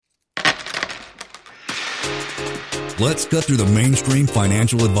Let's cut through the mainstream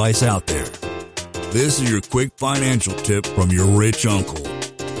financial advice out there. This is your quick financial tip from your rich uncle.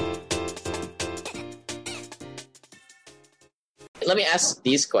 Let me ask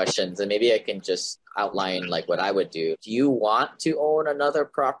these questions and maybe I can just outline like what I would do. Do you want to own another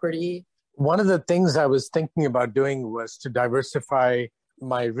property? One of the things I was thinking about doing was to diversify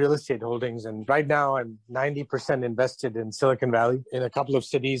my real estate holdings. And right now I'm 90% invested in Silicon Valley in a couple of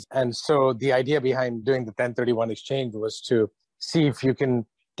cities. And so the idea behind doing the 1031 exchange was to see if you can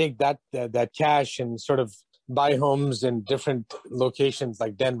take that cash and sort of buy homes in different locations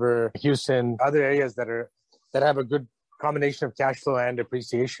like Denver, Houston, other areas that have a good combination of cash flow and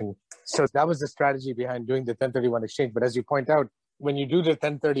appreciation. So that was the strategy behind doing the 1031 exchange. But as you point out, when you do the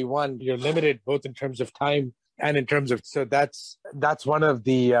 1031, you're limited both in terms of time and in terms of, so that's one of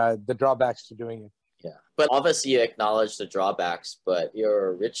the drawbacks to doing it. Yeah. But obviously you acknowledge the drawbacks, but you're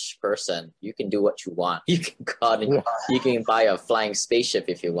a rich person. You can do what you want. You can go out and you can buy a flying spaceship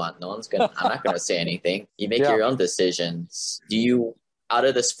if you want. I'm not going to say anything. You make your own decisions. Out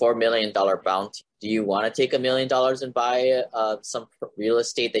of this $4 million bounty, do you want to take $1 million and buy some real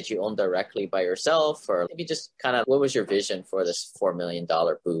estate that you own directly by yourself? Or maybe just kind of, what was your vision for this $4 million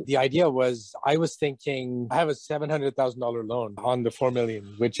booth? The idea was, I was thinking, I have a $700,000 loan on the $4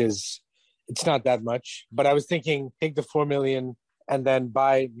 million, which is, it's not that much. But I was thinking, take the $4 million and then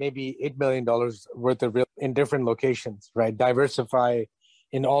buy maybe $8 million worth of real in different locations, right? Diversify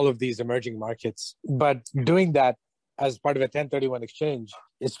in all of these emerging markets. But doing that as part of a 1031 exchange,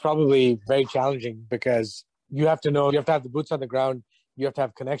 it's probably very challenging because you have to have the boots on the ground, you have to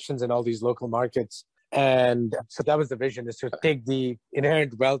have connections in all these local markets. And so that was the vision, is to take the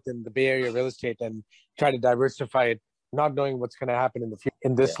inherent wealth in the Bay Area real estate and try to diversify it, not knowing what's going to happen in the future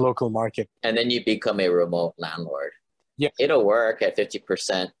in this local market. And then you become a remote landlord. Yeah. It'll work at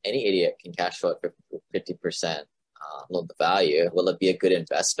 50%. Any idiot can cash flow at 50% loan to value. Will it be a good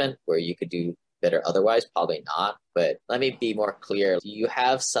investment where you could do better otherwise? Probably not. But let me be more clear. Do you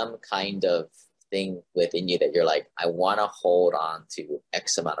have some kind of thing within you that you're like, I want to hold on to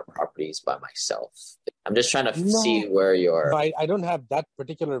X amount of properties by myself? I'm just trying to see where you're... I don't have that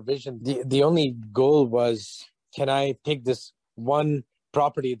particular vision. The only goal was, can I take this one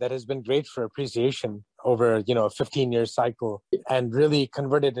property that has been great for appreciation over, a 15-year cycle and really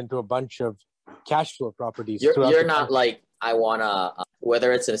convert it into a bunch of cash flow properties? You're not like, I want to,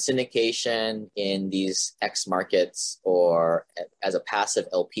 whether it's a syndication in these X markets or as a passive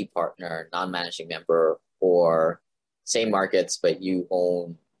LP partner, non-managing member, or same markets, but you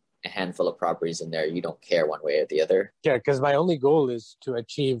own a handful of properties in there. You don't care one way or the other. Yeah, because my only goal is to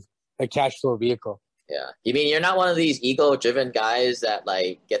achieve a cash flow vehicle. Yeah. You mean you're not one of these ego-driven guys that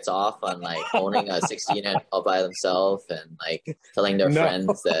like gets off on like owning a 60 unit all by themselves and like telling their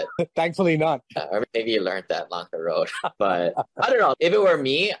friends that... Thankfully not. Or maybe you learned that along the road. But I don't know. If it were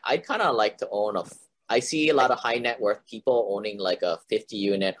me, I'd kind of like to own I see a lot of high net worth people owning like a 50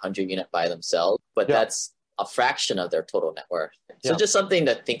 unit, 100 unit by themselves, but that's a fraction of their total net worth. So just something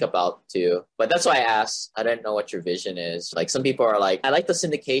to think about too. But that's why I asked. I didn't know what your vision is. Like some people are like, I like the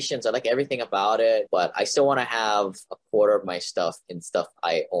syndications. I like everything about it, but I still want to have a quarter of my stuff in stuff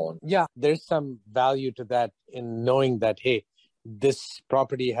I own. Yeah, there's some value to that in knowing that, hey, this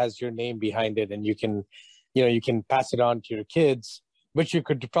property has your name behind it and you can pass it on to your kids, which you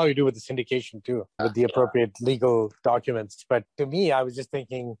could probably do with the syndication too, with the appropriate legal documents. But to me, I was just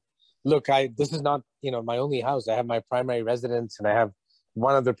thinking, look, this is not, my only house. I have my primary residence and I have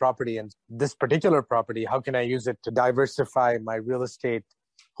one other property. And this particular property, how can I use it to diversify my real estate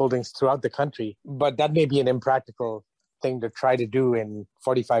holdings throughout the country? But that may be an impractical thing to try to do in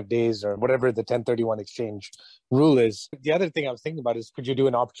 45 days or whatever the 1031 exchange rule is. The other thing I was thinking about is, could you do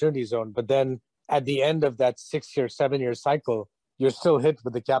an opportunity zone? But then at the end of that 6-year, 7-year cycle, you're still hit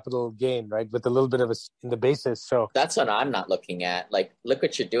with the capital gain, right? With a little bit of in the basis. So that's what I'm not looking at. Like, look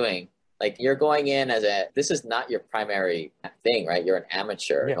what you're doing. Like you're going in this is not your primary thing, right? You're an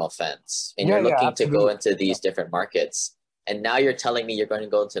amateur, no offense. And you're looking to go into these different markets. And now you're telling me you're going to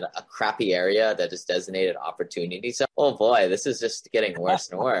go into a crappy area that is designated opportunities. Oh boy, this is just getting worse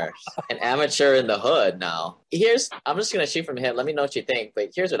and worse. An amateur in the hood now. I'm just going to shoot from the hip. Let me know what you think.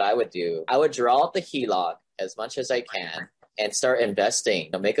 But here's what I would do. I would draw out the HELOC as much as I can and start investing.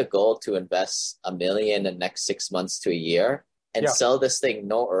 Make a goal to invest $1 million in the next 6 months to a year. And sell this thing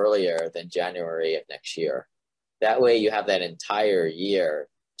no earlier than January of next year. That way you have that entire year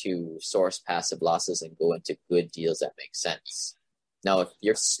to source passive losses and go into good deals that make sense. Now, if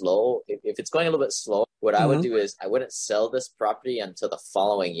you're slow, if it's going a little bit slow, what I would do is I wouldn't sell this property until the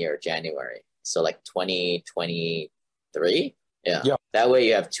following year, January. So like 2023. Yeah. That way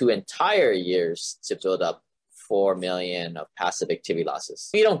you have 2 entire years to build up 4 million of passive activity losses.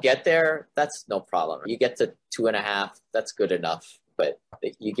 If you don't get there, that's no problem. You get to 2.5, that's good enough. But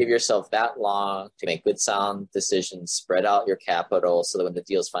you give yourself that long to make good, sound decisions, spread out your capital so that when the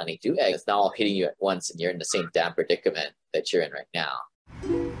deals finally do exit, it's not all hitting you at once and you're in the same damn predicament that you're in right now.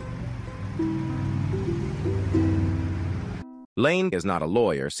 Lane is not a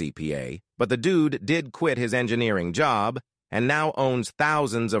lawyer, CPA, but the dude did quit his engineering job and now owns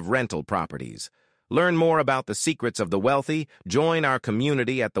thousands of rental properties. Learn more about the secrets of the wealthy. Join our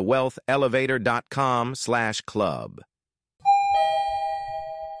community at thewealthelevator.com/club.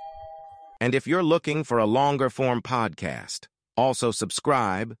 And if you're looking for a longer form podcast, also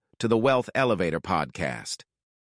subscribe to the Wealth Elevator podcast.